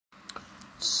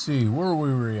Let's see, where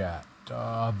were we at?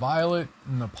 Violet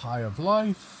and the Pie of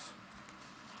Life.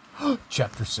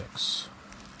 Chapter 6.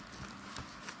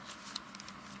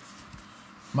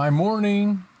 My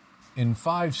morning in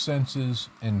 5 senses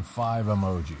and 5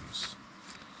 emojis.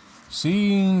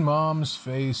 Seeing Mom's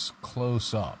face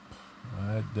close up.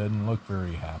 That doesn't look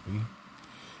very happy.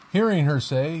 Hearing her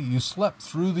say, "You slept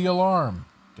through the alarm."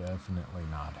 Definitely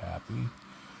not happy.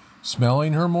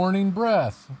 Smelling her morning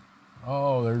breath.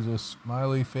 Oh, there's a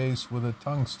smiley face with a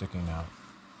tongue sticking out.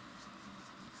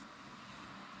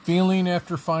 Feeling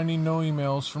after finding no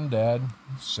emails from Dad.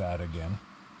 Sad again.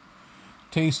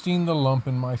 Tasting the lump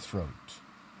in my throat.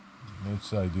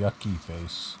 It's a yucky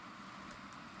face.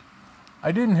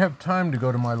 I didn't have time to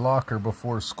go to my locker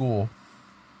before school,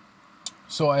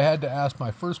 so I had to ask my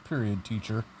first period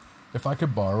teacher if I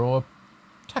could borrow a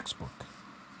textbook.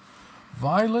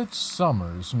 "Violet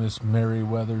Summers," Miss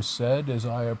Merriweather said as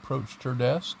I approached her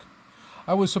desk.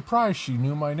 I was surprised she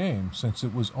knew my name, since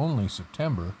it was only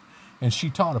September, and she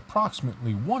taught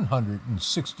approximately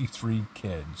 163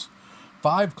 kids,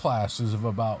 5 classes of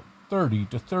about 30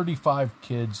 to 35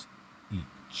 kids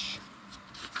each.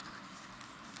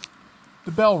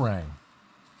 The bell rang.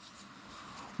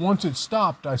 Once it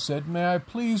stopped, I said, "May I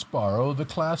please borrow the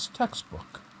class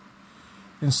textbook?"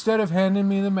 Instead of handing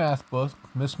me the math book,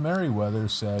 Miss Merriweather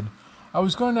said, "I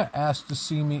was going to ask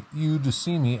you to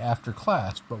see me after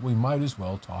class, but we might as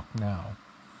well talk now."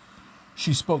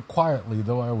 She spoke quietly,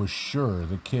 though I was sure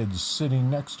the kids sitting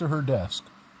next to her desk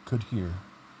could hear.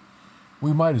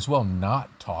 We might as well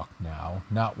not talk now,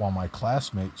 not while my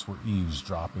classmates were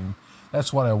eavesdropping.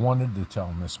 That's what I wanted to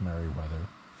tell Miss Merriweather.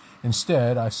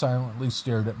 Instead, I silently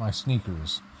stared at my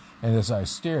sneakers. And as I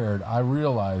stared, I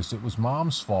realized it was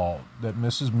Mom's fault that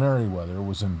Mrs. Merriweather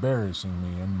was embarrassing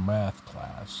me in math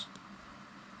class.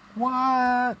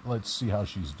 What? Let's see how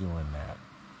she's doing that.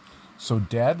 So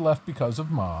Dad left because of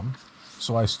Mom,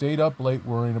 so I stayed up late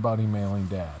worrying about emailing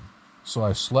Dad. So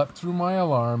I slept through my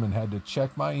alarm and had to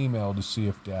check my email to see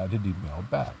if Dad had emailed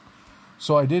back.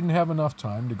 So I didn't have enough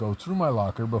time to go through my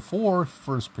locker before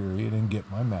first period and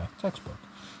get my math textbook.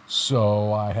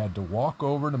 So I had to walk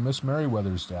over to Miss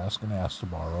Merriweather's desk and ask to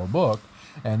borrow a book,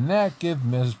 and that gave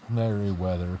Miss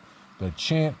Merriweather the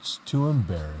chance to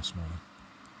embarrass me.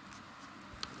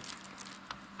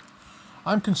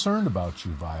 "I'm concerned about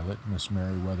you, Violet," Miss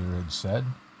Merriweather had said.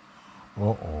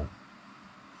 Uh-oh.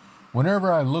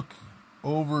 "Whenever I look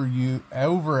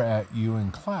over at you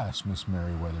in class," Miss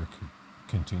Merriweather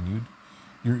continued,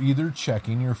 "you're either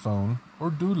checking your phone or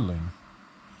doodling."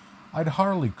 I'd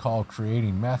hardly call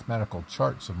creating mathematical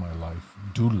charts of my life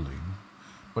doodling,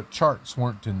 but charts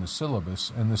weren't in the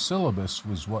syllabus, and the syllabus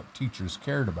was what teachers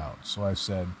cared about, so I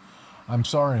said, "I'm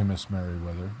sorry, Miss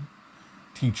Merriweather."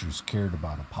 Teachers cared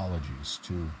about apologies,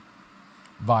 too.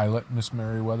 "Violet," Miss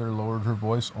Merriweather lowered her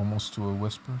voice almost to a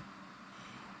whisper,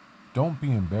 "don't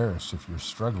be embarrassed if you're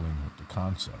struggling with the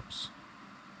concepts."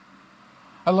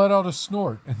 I let out a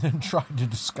snort and then tried to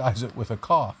disguise it with a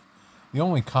cough. The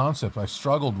only concept I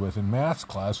struggled with in math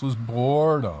class was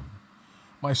boredom.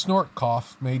 My snort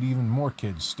cough made even more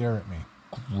kids stare at me.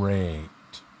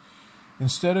 Great.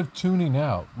 "Instead of tuning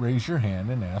out, raise your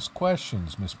hand and ask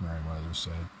questions," Miss Merriweather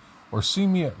said, "or see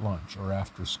me at lunch or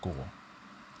after school."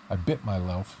 I bit my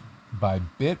lip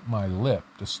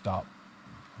to stop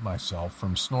myself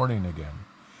from snorting again.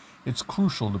 It's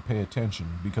crucial to pay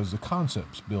attention because the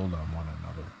concepts build on one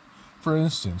another. For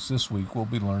instance, this week we'll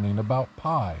be learning about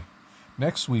pi.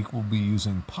 Next week we'll be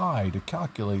using pi to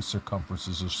calculate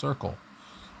circumferences of circle.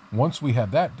 Once we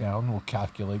have that down, we'll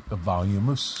calculate the volume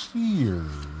of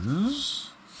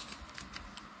spheres.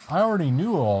 I already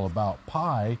knew all about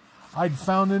pi. I'd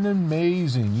found an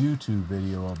amazing YouTube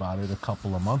video about it a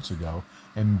couple of months ago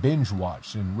and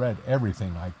binge-watched and read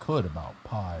everything I could about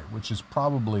pi, which is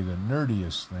probably the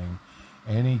nerdiest thing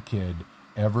any kid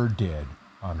ever did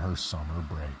on her summer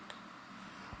break.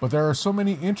 But there are so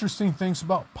many interesting things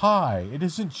about pie. It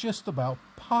isn't just about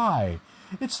pie.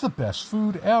 It's the best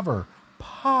food ever.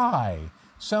 Pie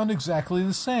sound exactly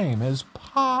the same as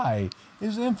pi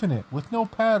is infinite with no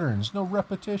patterns, no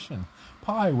repetition.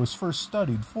 Pi was first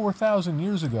studied 4,000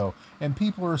 years ago, and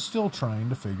people are still trying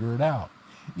to figure it out.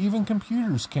 Even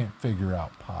computers can't figure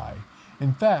out pi.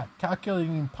 In fact,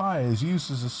 calculating pi is used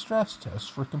as a stress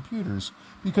test for computers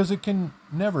because it can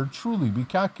never truly be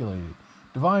calculated.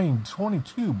 Dividing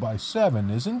 22 by 7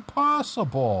 is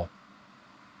impossible.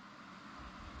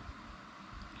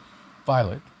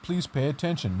 "Violet, please pay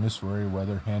attention," Miss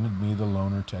Merriweather handed me the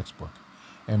loaner textbook,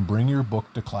 "and bring your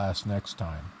book to class next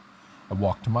time." I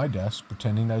walked to my desk,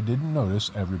 pretending I didn't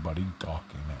notice everybody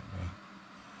gawking at me.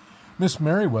 Miss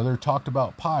Merriweather talked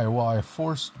about pie while I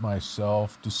forced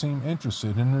myself to seem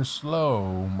interested in her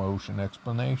slow-motion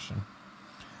explanation.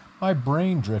 My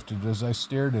brain drifted as I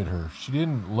stared at her. She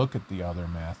didn't look like the other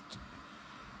math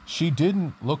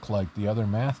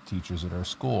teachers at our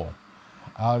school.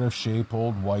 Out-of-shape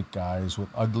old white guys with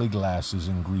ugly glasses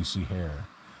and greasy hair.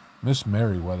 Miss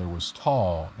Merriweather was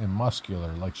tall and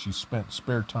muscular, like she spent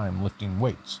spare time lifting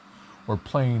weights or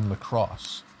playing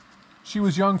lacrosse. She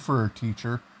was young for her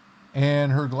teacher,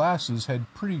 and her glasses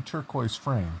had pretty turquoise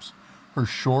frames. Her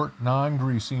short,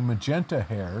 non-greasy magenta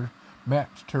hair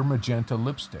matched her magenta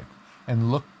lipstick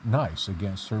and looked nice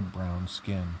against her brown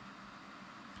skin.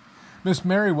 Miss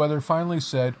Merriweather finally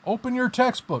said, "Open your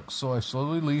textbooks," so I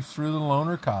slowly leafed through the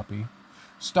loaner copy,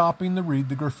 stopping to read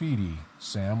the graffiti.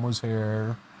 Sam was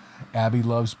here. Abby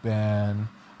loves Ben.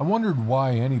 I wondered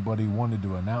why anybody wanted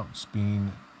to announce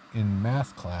being in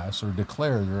math class or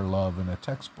declare their love in a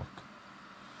textbook.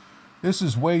 "This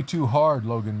is way too hard,"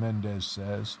 Logan Mendez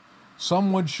says.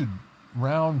 "Someone should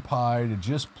round pi to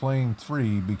just plain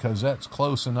 3 because that's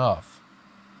close enough."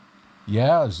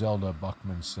 "Yeah," Zelda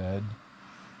Buckman said.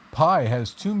 "Pi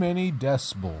has too many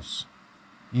decibels."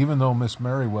 Even though Miss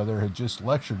Merriweather had just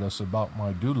lectured us about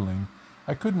my doodling,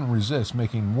 I couldn't resist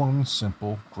making one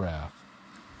simple graph.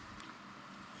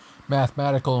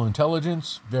 Mathematical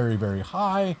intelligence, very, very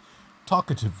high.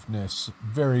 Talkativeness,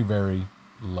 very, very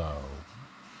low.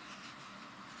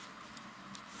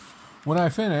 When I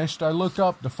finished, I looked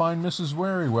up to find Mrs.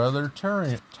 Merriweather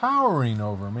towering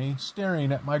over me,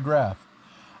 staring at my graph.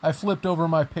 I flipped over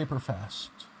my paper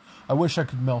fast. I wish I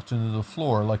could melt into the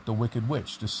floor like the Wicked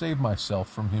Witch to save myself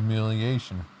from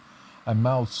humiliation. I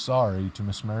mouthed sorry to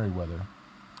Miss Merriweather.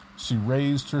 She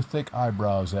raised her thick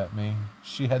eyebrows at me.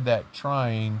 She had that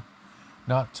trying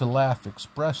not to laugh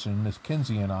expression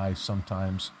Mackenzie and I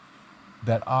sometimes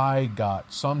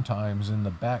got sometimes in the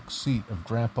back seat of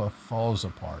Grandpa Falls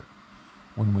Apart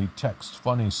when we text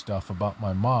funny stuff about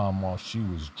my mom while she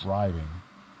was driving.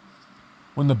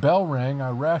 When the bell rang,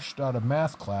 I rushed out of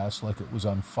math class like it was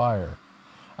on fire.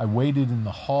 I waited in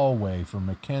the hallway for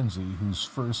Mackenzie, whose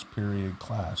first period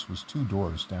class was 2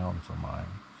 doors down from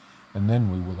mine, and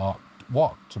then we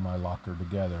walked to my locker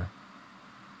together.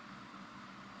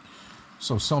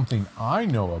 So something I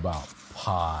know about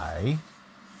pi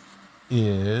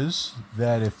is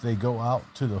that if they go out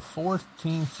to the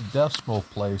 14th decimal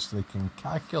place, they can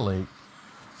calculate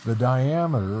the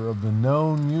diameter of the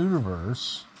known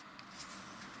universe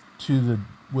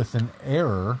with an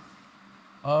error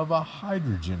of a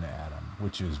hydrogen atom,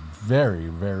 which is very,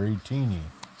 very teeny.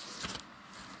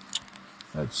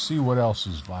 Let's see what else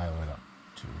is Violet up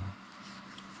to.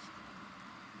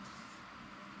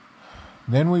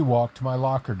 Then we walked to my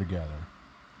locker together.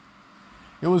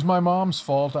 It was my mom's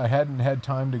fault I hadn't had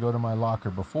time to go to my locker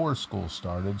before school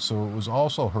started, so it was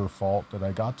also her fault that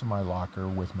I got to my locker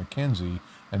with Mackenzie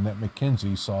and that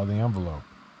Mackenzie saw the envelope.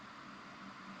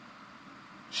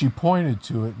 She pointed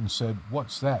to it and said,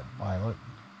 "What's that, Violet?"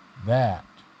 That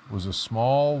was a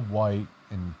small white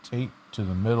and taped to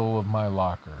the middle of my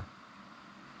locker.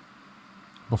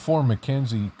 Before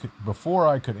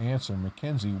I could answer,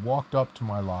 Mackenzie walked up to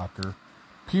my locker,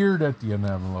 peered at the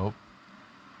envelope.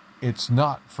 "It's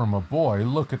not from a boy.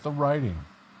 Look at the writing."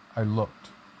 I looked.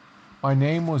 My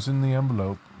name was in the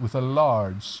envelope with a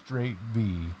large straight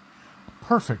V, a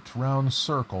perfect round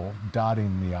circle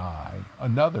dotting the I,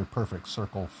 another perfect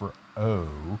circle for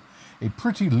O, a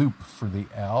pretty loop for the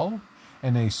L,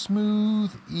 and a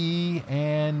smooth E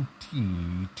and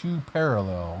T, 2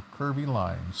 parallel curvy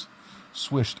lines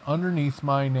swished underneath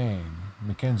my name.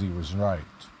 Mackenzie was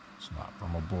right. It's not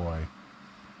from a boy.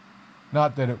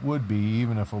 Not that it would be,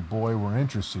 even if a boy were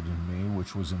interested in me,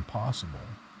 which was impossible.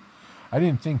 I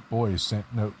didn't think boys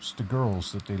sent notes to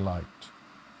girls that they liked.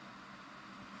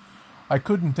 I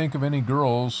couldn't think of any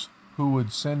girls who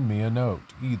would send me a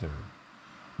note, either.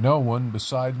 No one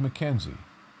besides Mackenzie.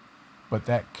 But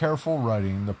that careful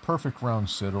writing, the perfect round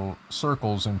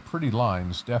circles and pretty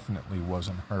lines definitely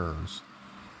wasn't hers.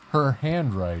 Her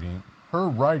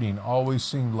writing always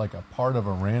seemed like a part of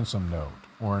a ransom note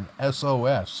or an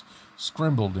SOS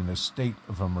scribbled in a state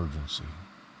of emergency.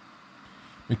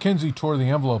 Mackenzie tore the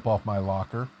envelope off my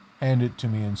locker, handed it to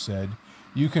me and said,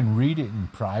 "You can read it in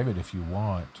private if you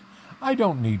want." "I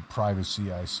don't need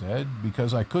privacy," I said,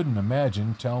 because I couldn't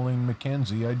imagine telling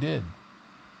Mackenzie I did.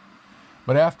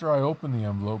 But after I opened the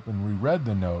envelope and reread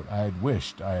the note, I had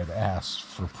wished I had asked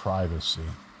for privacy.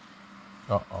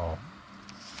 Uh-oh.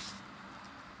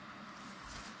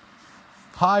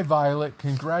 "Hi, Violet.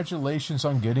 Congratulations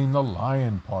on getting the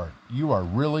lion part. You are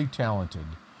really talented.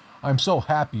 I'm so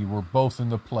happy we're both in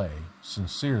the play.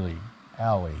 Sincerely,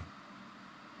 Allie."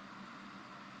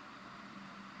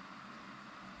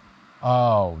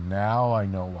 Oh, now I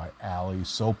know why Allie's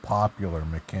so popular,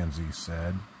 Mackenzie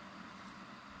said.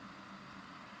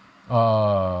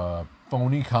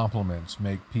 Phony compliments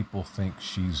make people think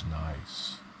she's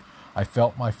nice. I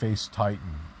felt my face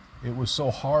tighten. It was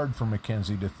so hard for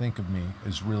Mackenzie to think of me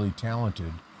as really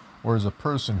talented or as a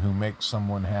person who makes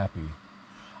someone happy.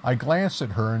 I glanced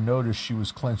at her and noticed she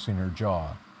was clenching her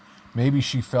jaw. Maybe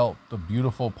she felt the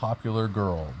beautiful, popular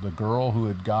girl, the girl who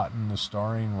had gotten the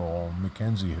starring role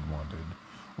Mackenzie had wanted,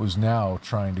 was now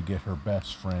trying to get her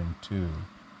best friend too.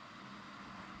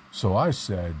 So I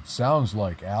said, "Sounds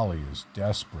like Allie is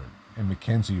desperate," and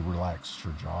Mackenzie relaxed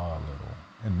her jaw a little.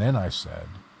 And then I said,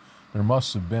 "There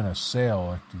must have been a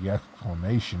sale at the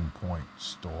exclamation point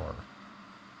store."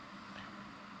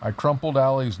 I crumpled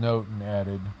Allie's note and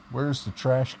added, "Where's the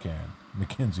trash can?"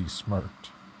 Mackenzie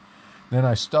smirked. Then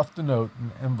I stuffed the note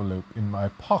and envelope in my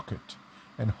pocket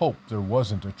and hoped there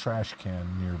wasn't a trash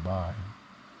can nearby.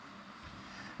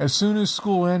 As soon as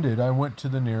school ended, I went to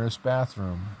the nearest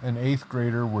bathroom. An 8th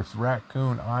grader with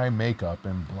raccoon eye makeup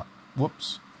and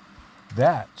whoops.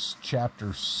 That's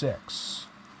chapter 6.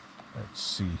 Let's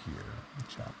see here.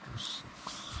 Chapter 6.